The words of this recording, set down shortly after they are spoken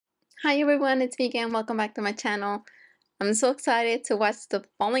Hi everyone, it's me again. Welcome back to my channel. I'm so excited to watch the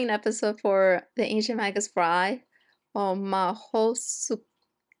following episode for the ancient Magus Bride. Oh, Mahosu.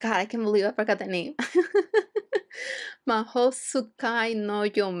 God, I can't believe I forgot the name. Mahosukai no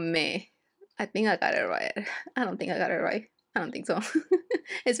Yome. I think I got it right. I don't think I got it right. I don't think so.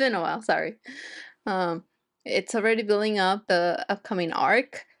 It's been a while, sorry. Um, it's already building up the upcoming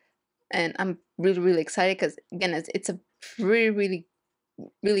arc, and I'm really excited because again, it's a really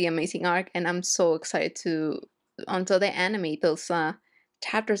amazing arc, and I'm so excited to until they animate those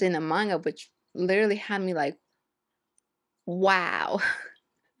chapters in the manga, which literally had me like, wow.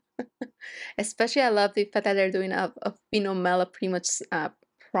 Especially, I love the fact that they're doing a Mela pretty much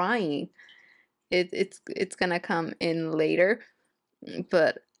crying. It's gonna come in later,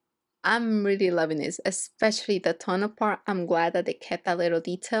 but I'm really loving this, especially the tunnel part. I'm glad that they kept that little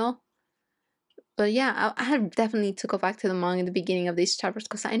detail. But yeah, I had definitely to go back to the manga in the beginning of these chapters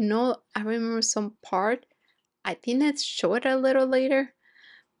because I remember some part. I think that's short a little later,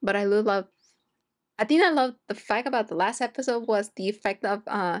 but I think I love the fact about the last episode was the effect of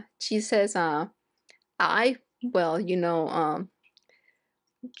Chise's eye. Well,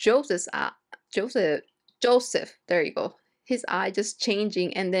 Joseph's Joseph Joseph. There you go. His eye just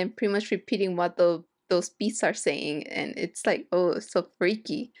changing and then pretty much repeating what those beasts are saying, and it's like, oh, it's so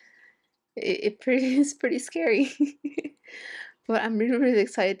freaky. It pretty is pretty scary. But I'm really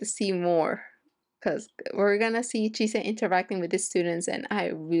excited to see more because we're gonna see Chise interacting with the students, and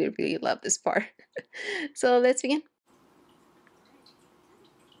I really love this part. So let's begin.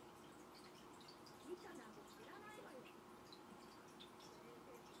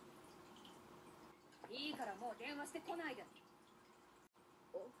 いいからもう電話してこないで。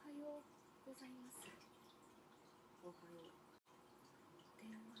おはようございます。おはよう。電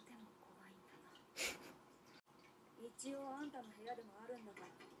話でも怖いんだな。一応あんたの部屋でもあるんだから。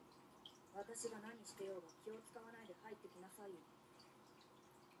私が何してようが気を使わないで入ってきなさいよ。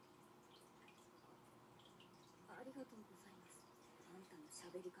ありがとうございます。あんたの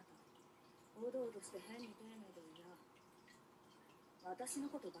喋り方。おどおどして変に丁寧で嫌。私の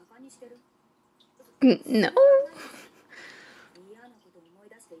ことバカにしてる。No. 嫌なこと思い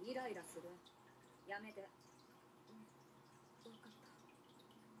出してイライラする。やめて。分かった。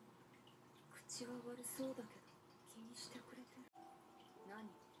口は悪そうだけど気にしてくれてる。何？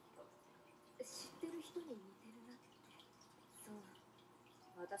知ってる人に似てるなって。そう。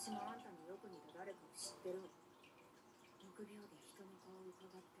私もあんたによく似た誰かを知ってる。臆病で人の顔を伺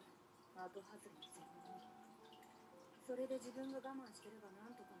って的外れに全部に。それで自分が我慢してればな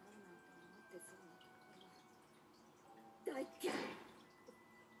んとかなるなんて思ってそうなところは大嫌い。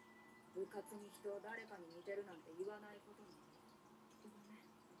部活に人を誰かに似てるなんて言わないことに。ごめん。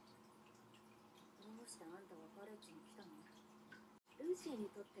どうしてあんたはカレッジに来たの？ルーシーに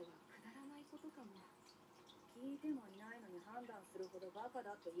とってはくだらないことかも。聞いてもいないのに判断するほどバカ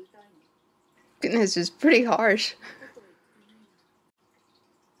だって言いたいの。Goodness, it's pretty harsh.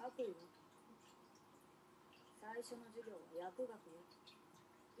 悪意は最初の授業は薬学よ。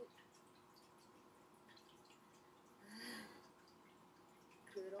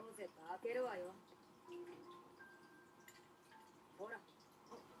クローゼット開けるわよ。ほら。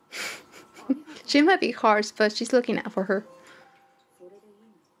She might be harsh, but she's looking out for her. それでいいの？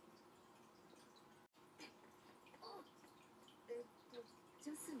ジ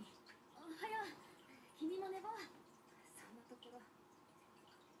ャスミン。おはよう。君も寝坊。そんなところ。よ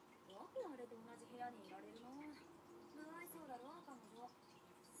くあれと同じ部屋にいられるの。不愛想だろ、彼女。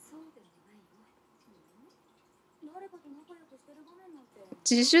そうでもないよ。誰かと仲良くしてる場面なんて。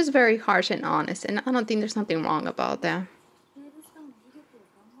She's just very harsh and honest, and I don't think there's something wrong about that. ウェブスターの悲劇を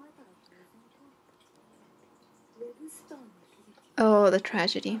考えたら当然か。ウェブスターの悲劇。Oh, the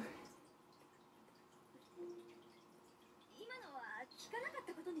tragedy. 今のは聞かなかっ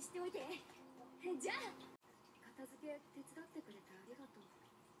たことにしておいて。じゃあ片付け手伝ってくれてありがとう。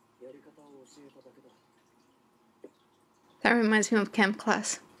やり方を教えただけだ。 That reminds me of camp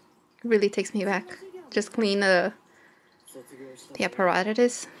class. It really takes me back. Just clean the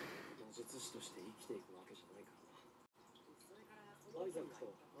apparatus.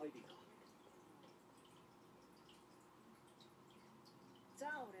 じゃ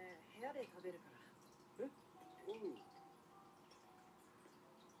あ俺部屋で食べるから。え？おう。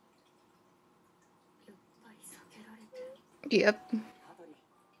やっぱり避けられてる。 Yep.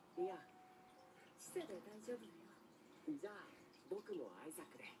 いや、チセで大丈夫だよ。じゃあ僕もアイザッ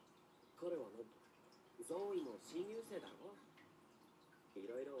クで。彼はノブ。ゾーイも新入生だろ。い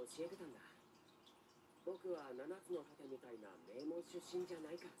ろいろ教えてたんだ。僕は7つの盾みたいな名門出身じゃ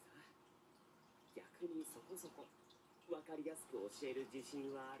ないからさ。逆にそこそこ。わかりやすく教える自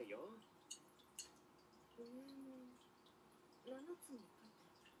信はあるよ。上の7つの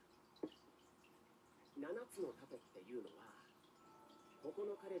7つの盾っていうのは、ここ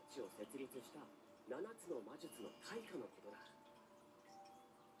のカレッジを設立した7つの魔術の対価のことだ。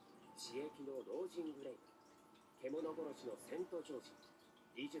刺激の老人グレイブ、獣殺しのセントジョー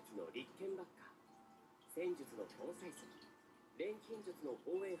ジ、医術の立憲バッカー、戦術の交際図、錬金術の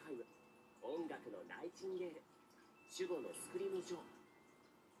ホーエンハイム、音楽のナイチンゲール、守護のスクリムジョー。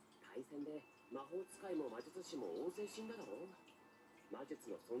大戦で魔法使いも魔術師も大勢死んだだろう。魔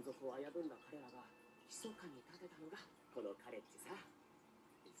術の存続を危ぶんだ彼らが密かに建てたのがこのカレッジさ。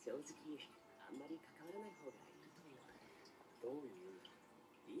正直あんまり関わらない方がいいと思う。どういう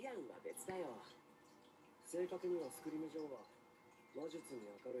意味？イアンは別だよ。正確にはスクリムジョーは魔術に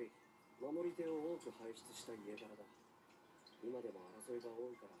明るい守り手を多く輩出した家柄だ。今でも争いが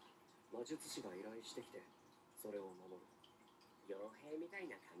多いから魔術師が依頼してきてそれを守る。傭兵みたい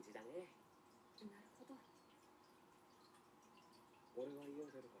な感じだね。なるほど。俺は家を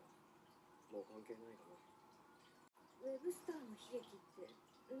出るからもう関係ないかな。ウェブスターの悲劇って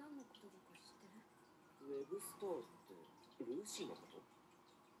何のことだか知ってる？ウェブスターってルーシーのこと？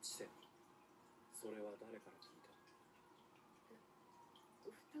チセ、それは誰から聞いた？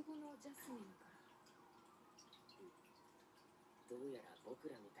双子のジャスミンから。どうやら僕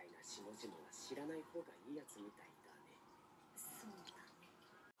らみたいな下々は知らない方がいいやつみたいだね。そうだね。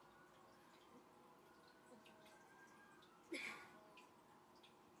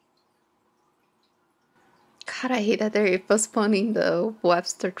God, I hate that they're postponing the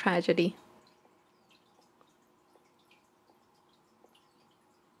Webster tragedy.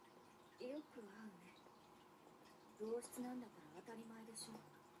 よく会うね。同室なんだから当たり前でしょ。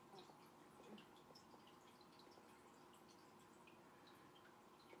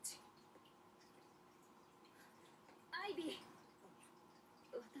アイビー、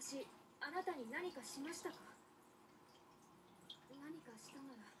私あなたに何かしましたか？何かしたな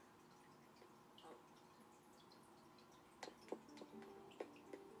ら。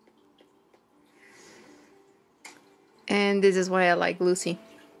And this is why I like Lucy.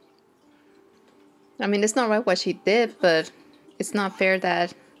 I mean, it's not right what she did, but it's not fair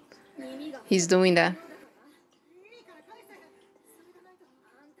that he's doing that.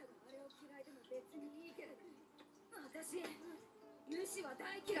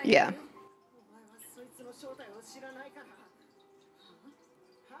 Yeah. そいつの正体を知らないから。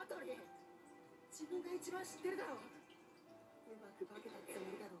ハトリー、自分が一番知ってるだろう。うまく化けたつも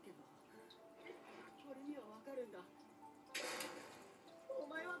りだろうけど、俺にはわかるんだ。お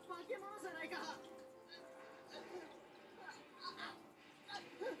前は化け物じゃないか。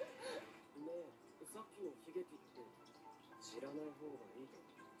ねえ、さっきの悲劇って知らない方がいいと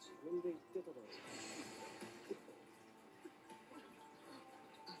自分で言ってただろう。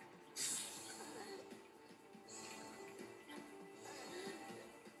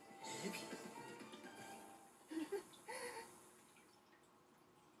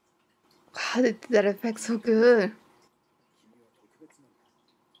Wow, they did that effect so good. 君は特別なんだ。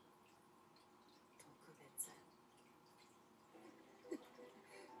特別。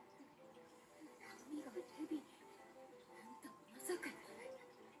髪がヘビ。あんたまさか。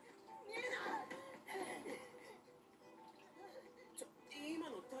今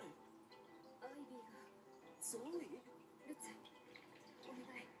の誰？アイビーが。ゾーイ？ルツ、お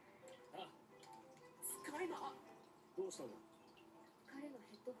願い。あ、スカイマー。どうしたんだ？彼の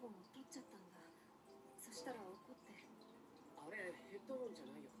ヘッドホンを取っちゃったんだ。そしたら怒って。あれ、ヘッドホンじゃ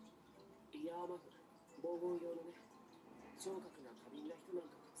ないよ。イヤーマフ、防音用のね。聴覚が過敏な人な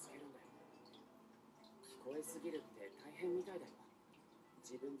んかがつけるんだよ。聞こえすぎるって大変みたいだよ。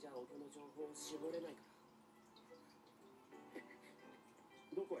自分じゃ音の情報を絞れないから。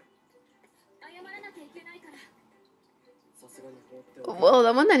どこへ？謝らなきゃいけないから。さすがに放っておけ。 Well,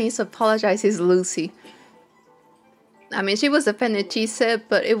 the one that needs to apologize is Lucy. I mean, she was defending Chise,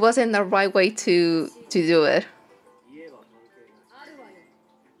 but it wasn't the right way to do it. 家は関係ない。あるわよ。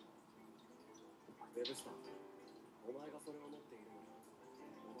ウェブスター、お前がそれを持っているなら、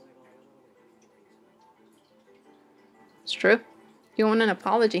お前が謝らないといけないんじゃないか。 It's true. You want an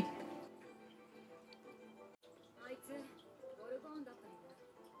apology. あいつゴルゴーンだったのね。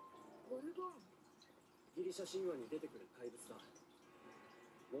ゴルゴーン。ギリシャ神話に出てくる怪物だ。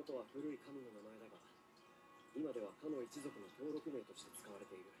元は古い神の名前だが、今ではかの一族の登録名として使われ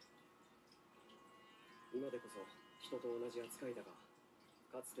ている。今でこそ人と同じ扱いだが、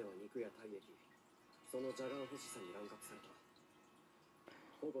かつては肉や体液、その邪眼欲しさに乱獲された。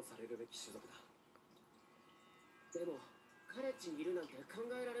保護されるべき種族だ。でもカレッジにいるなんて考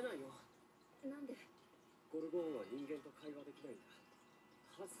えられないよ。なんで？ゴルゴーンは人間と会話できないんだ。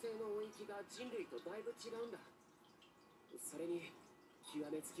発生の音域が人類とだいぶ違うんだ。それに極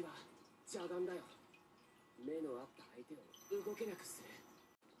めつきは邪眼だよ。目の合った相手を動けなくする。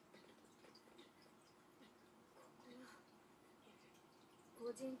ここは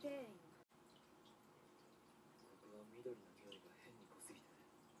個人庭園よ。ここは緑の匂いが変に濃すぎて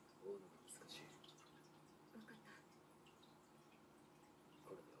追うのが難しい。分かった。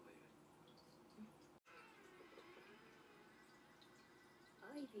これで終える。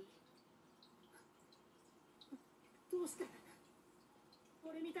アイビー、どうして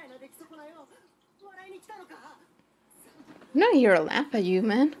俺みたいな出来損ないを笑いに来たのか。 I'm not here to laugh at you,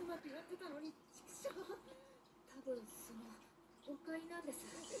 man. うまくやってたのに畜生。多分その誤解なんです。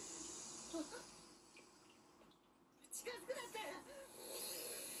近づくなって。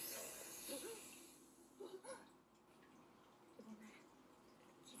ごめん、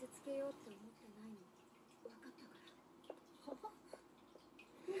傷つけようって思ってないの分かったから。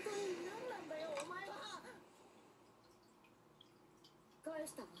本当に何なんだよお前は。返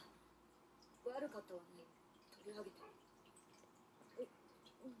したわ。悪かったわね。取り上げて。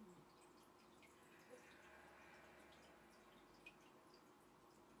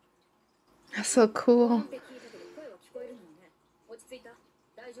That's so な cool. んて聞いたけど声は聞こえるのよね。落ち着いた？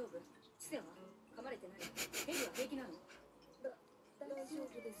大丈夫？チセは噛まれてない？ヘビは平気なの？大丈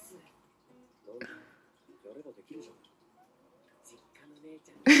夫です。なんでやればできるじゃん。実家の姉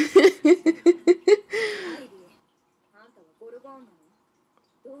ちゃん。アイビー、あんたはゴルゴーンなの？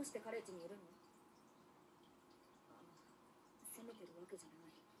どうしてカレッジにいるの？責めてるわけじゃな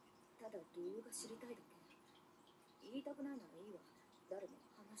い。ただ理由が知りたいだけ。言いたくないならいいわ。誰も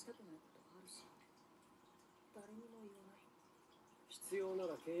話したくないことがあるし。誰にも言わない。必要な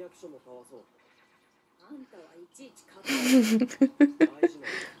ら契約書も交わそう。あんたはいちいち書かない。大事な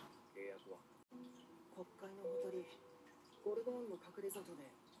の契約は。国会のほとり、ゴルゴーンの隠れ里で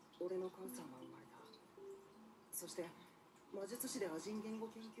俺の母さんが生まれた。そして魔術師でアジン言語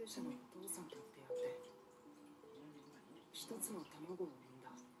研究者のお父さんと出会って一つの卵を産ん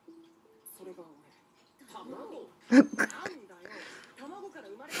だ。それが俺。卵？なんだよ、卵か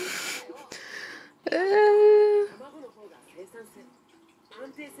ら生まれたんだよ。卵の方が生産性、安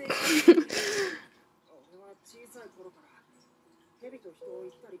定性が俺は小さい頃から蛇と人を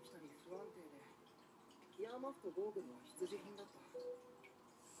行ったり来たり不安定で、イヤーマフとゴーグルは必需品だった。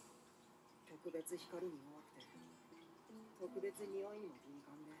特別光に弱くて特別匂いにも敏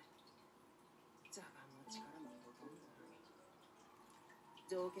感で、邪眼の力もほとんどない。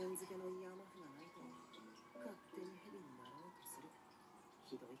条件付けのイヤーマフがないと勝手に蛇になろうとする。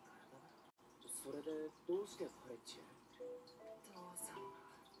ひどい体だ。それでどうしてカレッジへ？父さんが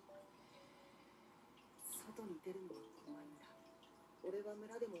外に出るのは怖いんだ。俺は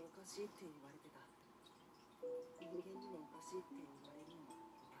村でもおかしいって言われてた。人間にもおかしいって言われるのが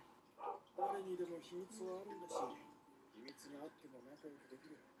怖い。誰にでも秘密はあるんだし、秘密があっても仲良くでき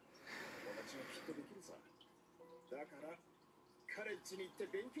る友達はきっとできるさ。だからカレッジに行って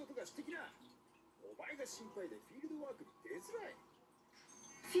勉強とかしてきな。お前が心配でフィールドワークに出づらい。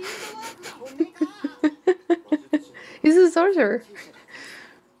フィールドワークが本命か。 He's a sorcerer.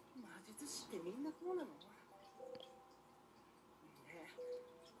 魔術師ってみんなこうなの？ねえ、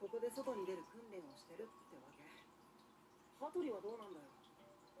ここで外に出る訓練をしてるってわけ。羽鳥はどうなんだよ。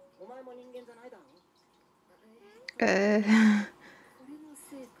お前も人間じゃないだろ。これの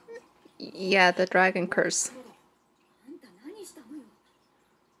せいか。Yeah, the dragon curse. あんた何したのよ。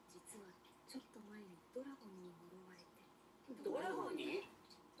実はちょっと前にドラゴンに呪われて。ドラゴンに？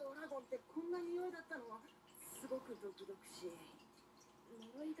ドラゴンってこんな匂いだったの？すごく毒々しい。呪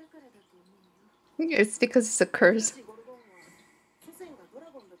いだからだと思うよ。 It's because it's a curse. ゴルゴンは祖先がドラ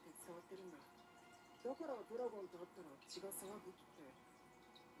ゴンだって伝わってるんだ。だからドラゴンと会ったら血が騒ぐって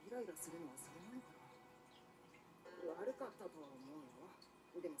イライラするのはそれなのかな。悪かったとは思うよ。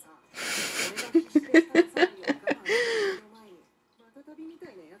でもさ、俺が必死でした騒ぎを我慢してる前にまたたびみた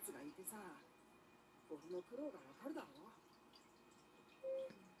いなやつがいてさ、俺の苦労がわかるだろ。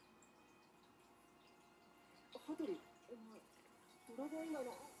羽鳥、お前ドラゴン以外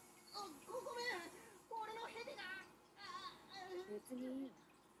の。ごめん、俺のヘビが。別にいいわ。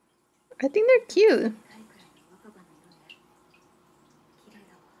 I think they're cute. 高いくらいの若葉の色ね。綺麗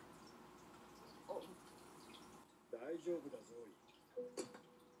だわ。大丈夫だゾーイ。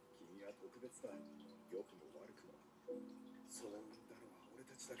君は特別だ。良くも悪くも。そう産んだのは俺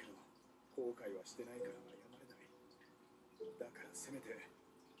たちだけど、後悔はしてないから謝れない。だからせめて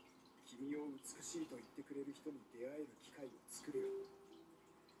君を美しいと言ってくれる人に出会える機会を作るよ。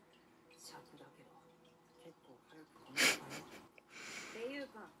尺だけど結構早くこの場よ。っていう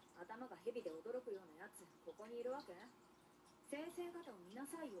か、頭が蛇で驚くようなやつここにいるわけ？先生方を見な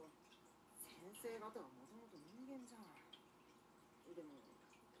さいよ。先生方はもともと人間じゃん。でも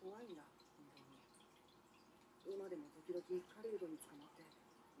怖いんだ本当に。今でも時々狩人に捕まって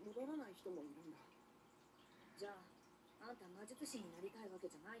戻らない人もいるんだ。じゃああんた魔術師になりたいわけ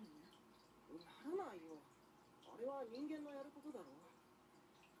じゃないのね。ならないよ。あれは人間のやることだろ。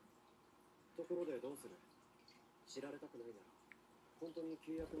ところでどうする？知られたくないなら本当に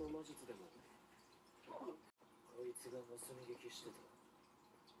契約の魔術でも。こいつが盗み聞きしてた。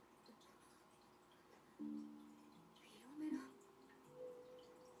フィロメラ。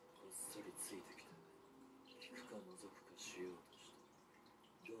こっそりついてきて聞くか覗くかしようとした。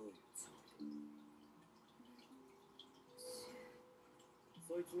どういうつもり？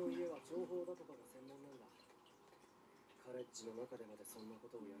そいつの家は情報だとかが専門なんだ。カレッジの中でまでそんなこ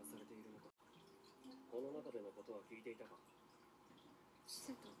とをやらされているのか。この中でのことは聞いていたか？シ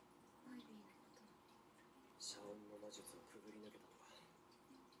セとアイビーのこと。シャオンの魔術をくぐり抜けたのか。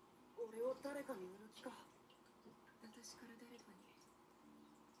俺を誰かに売る気か。私から誰かに。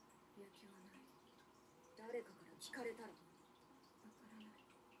勇気はない。誰かから聞かれたら。わからない。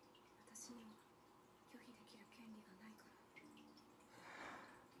私には拒否できる権利がないから。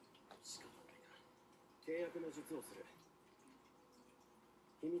仕方ないな。契約の術をする。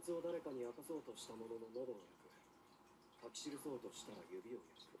秘密を誰かに明かそうとした者の喉を焼く。書き記そうとしたら指を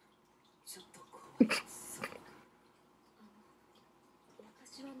焼く。ちょっと怖い。そう。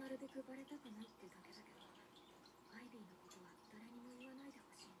私はなるべくバレたくないってだけだけど、アイビーのことは誰にも言わないでほ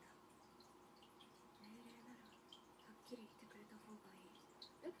しいんだ。命令ならはっきり言ってくれた方がいい。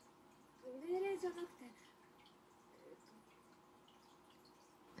命令じゃなくて、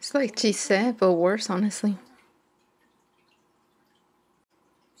It's like Chise, but worse, honestly.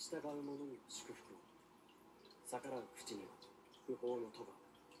 従う者には祝福を、逆らう口には不法の咎。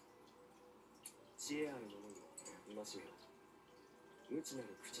知恵ある者には戒めを、無知な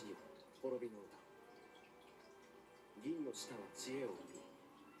る口には滅びの歌。銀の舌は知恵を生み、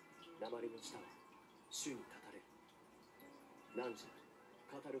鉛の舌は主に立たれる。汝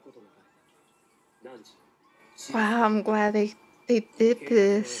語ることなかれ。汝 Wow, I'm glad they did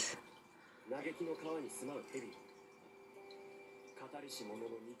this. 嘆きの川に住まう蛇よ。語りし者の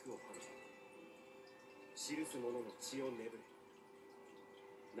肉をはめ、記す者の血をねぶれ。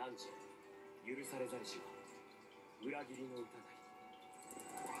汝許されざりしは裏切りの歌なり。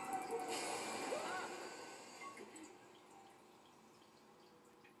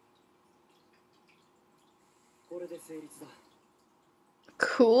これで成立だ。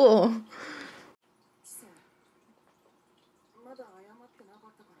Cool. シセ、まだ謝ってなか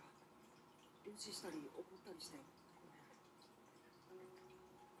ったから無視したり怒ったりしてごめん。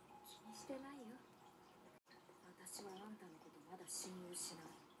気にしてないよ。私はあんたのことまだ信用しな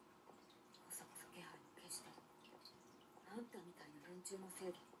い。こそこそ気配を消した。あんたみたいな連中のせ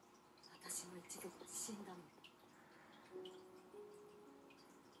いで私の一族が死んだもん。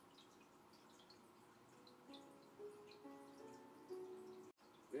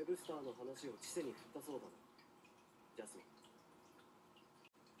ウェブスターの話をチセに振ったそうだな、ジャスミン。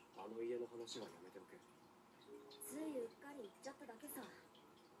あの家の話はやめておけ。ついうっかり言っちゃっただけさ。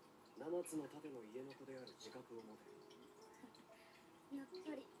7つの盾の家の子である自覚を持て。やっ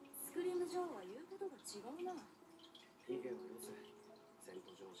ぱりスクリーム女王は言うことが違うな。ヒゲはよせ、セント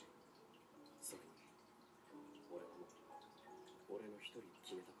ジョージ。それに俺はもう俺の一人を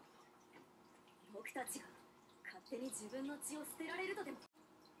決めたからな。僕たちが勝手に自分の血を捨てられるとでも。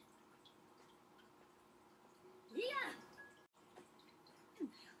いや、一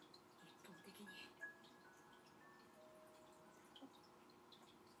方的に。い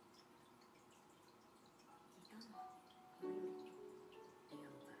たのパイロット。リア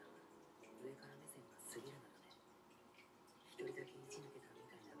ムから上から目線が過ぎるのよね。一人だけ打ち抜けたみ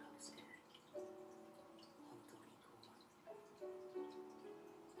たいな顔して本当に傲慢。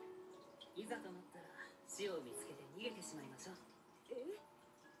いざとなったら死を見つけて逃げてしまいましょう。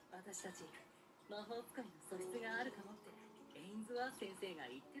私たち魔法使いの素質があるかもってエインズワース先生が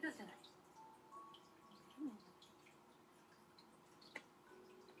言ってたじゃない。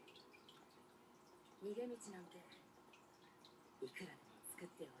逃げ道なんていくらでも作っ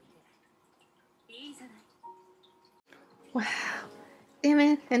ておいていいじゃない。 Wow. Damn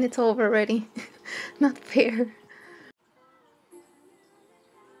it, and it's over already. Not fair.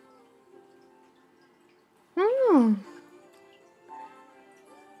 Hmm.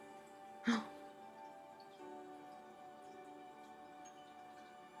 Wow.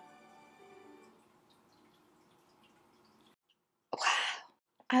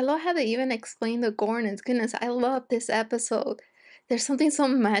 I love how they even explain the Gornons. Goodness, I love this episode. there's something so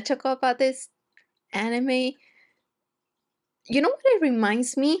magical about this anime. You know what it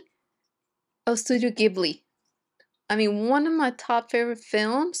reminds me of? Studio Ghibli. I mean, one of my top favorite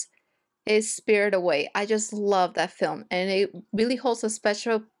films is Spirit Away. I just love that film, and it really holds a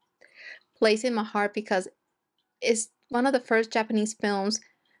special place in my heart because it's one of the first Japanese films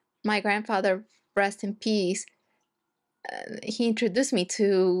my grandfather, rest in peace, he introduced me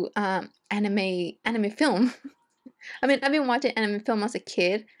to anime film. I mean, I've been watching anime film as a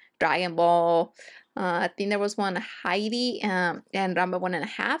kid. Dragon Ball. I think there was one Heidi and Ramba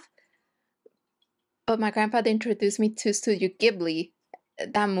 1.5. But my grandfather introduced me to Studio Ghibli.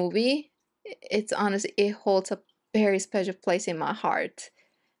 That movie, it's honestly, it holds a very special place in my heart.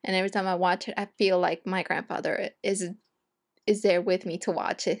 And every time I watch it, I feel like my grandfather is there with me to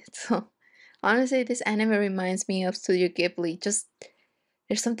watch it. So honestly, this anime reminds me of Studio Ghibli. Just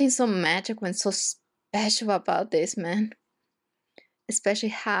there's something so magical and so special about this, man. Especially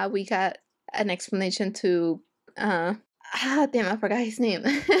how we got an explanation to damn, I forgot his name.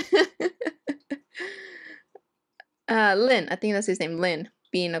 Lin, I think that's his name, Lin,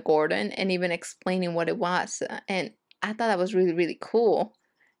 being a Gordon and even explaining what it was. And I thought that was really, really cool.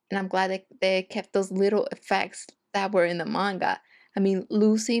 And I'm glad that they kept those little effects that were in the manga. I mean,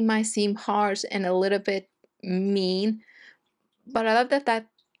 Lucy might seem harsh and a little bit mean, but I love that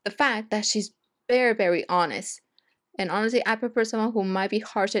the fact that she's very, very honest. And honestly, I prefer someone who might be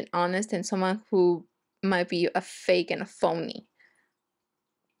harsh and honest than someone who might be a fake and a phony.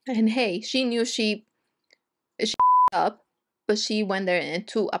 And hey, she knew she up, but she went there and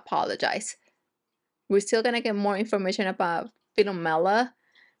to apologize. We're still gonna get more information about Philomela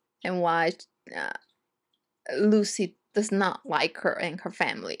and why Lucy does not like her and her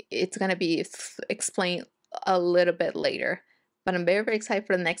family. It's gonna be explained a little bit later. But I'm very, very excited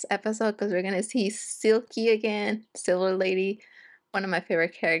for the next episode because we're gonna see Silky again, Silver Lady, one of my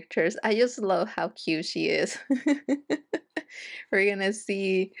favorite characters. I just love how cute she is. We're gonna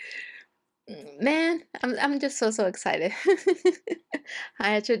see. Man, I'm just so excited.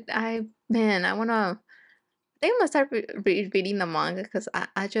 I wanna. I think I'm gonna start reading the manga because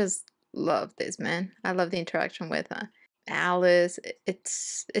I just love this, man. I love the interaction with Alice.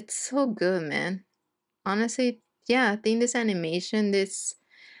 It's so good, man. Honestly, yeah, I think this anime just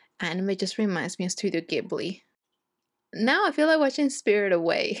reminds me of Studio Ghibli. Now I feel like watching Spirit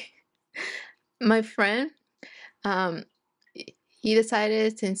Away. My friend, um, he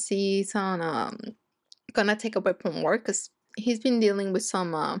decided since he's on gonna take a break from work because he's been dealing with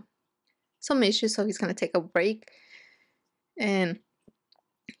some issues, so he's gonna take a break. And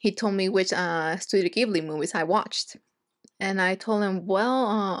he told me which Studio Ghibli movies I watched, and I told him,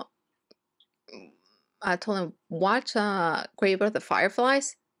 well, watch Grave of the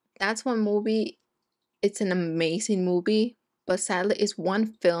Fireflies. That's one movie. It's an amazing movie, but sadly, it's one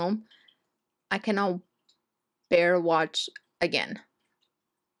film I cannot bear watch again.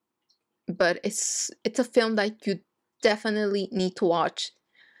 But it's a film that you definitely need to watch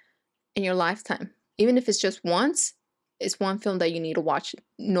in your lifetime, even if it's just once. It's one film that you need to watch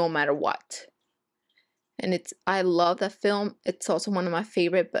no matter what. And I love that film. It's also one of my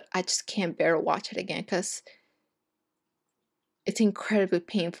favorite, but I just can't bear to watch it again because it's incredibly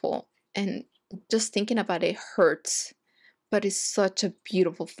painful. And just thinking about it hurts. But it's such a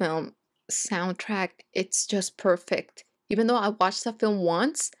beautiful film. Soundtrack, it's just perfect. Even though I watched that film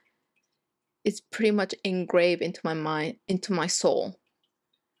once, it's pretty much engraved into my mind, into my soul.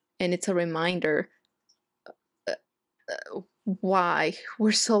 And it's a reminder why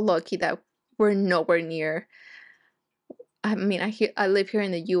we're so lucky that we're nowhere near. I mean, I live here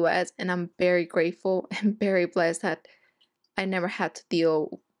in the US and I'm very grateful and very blessed that I never had to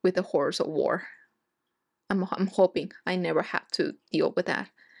deal with the horrors of war. I'm hoping I never have to deal with that.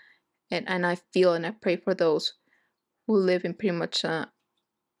 And I feel and I pray for those who live in pretty much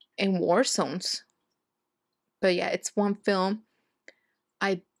in war zones. But yeah, it's one film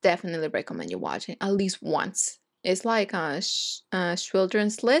I definitely recommend you watching at least once. It's like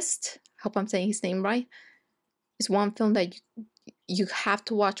Children's List. Hope I'm saying his name right. It's one film that you have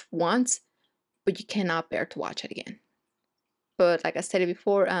to watch once, but you cannot bear to watch it again. But like I said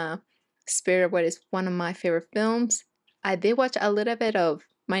before, Spirit Away is one of my favorite films. I did watch a little bit of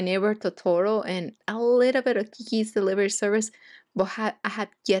My Neighbor Totoro and a little bit of Kiki's Delivery Service, but I had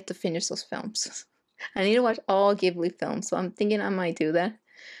yet to finish those films. I need to watch all Ghibli films, so I'm thinking I might do that.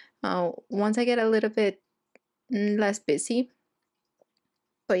 Once I get a little bit less busy.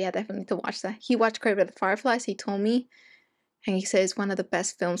 But yeah, definitely to watch that. He watched Grave of the Fireflies, he told me, and he says it's one of the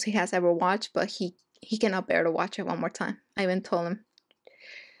best films he has ever watched, but he cannot bear to watch it one more time. I even told him,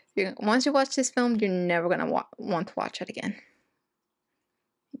 once you watch this film, you're never gonna want to watch it again.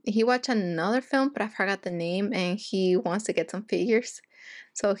 he watched another film, but I forgot the name, and he wants to get some figures.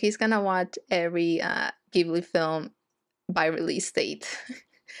 So he's gonna watch every Ghibli film by release date.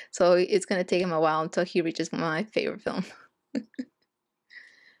 So it's gonna take him a while until he reaches my favorite film.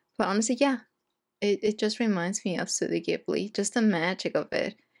 But honestly, yeah, it just reminds me of Studio Ghibli, just the magic of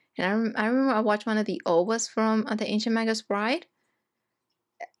it. And I remember I watched one of the OVAs from the Ancient Magus Bride.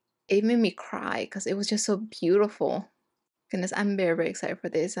 It made me cry because it was just so beautiful. Goodness, I'm very, very excited for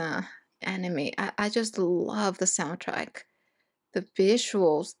this anime. I just love the soundtrack, the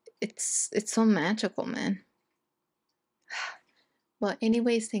visuals. It's so magical, man. Well,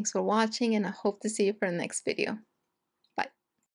 anyways, thanks for watching, and I hope to see you for the next video.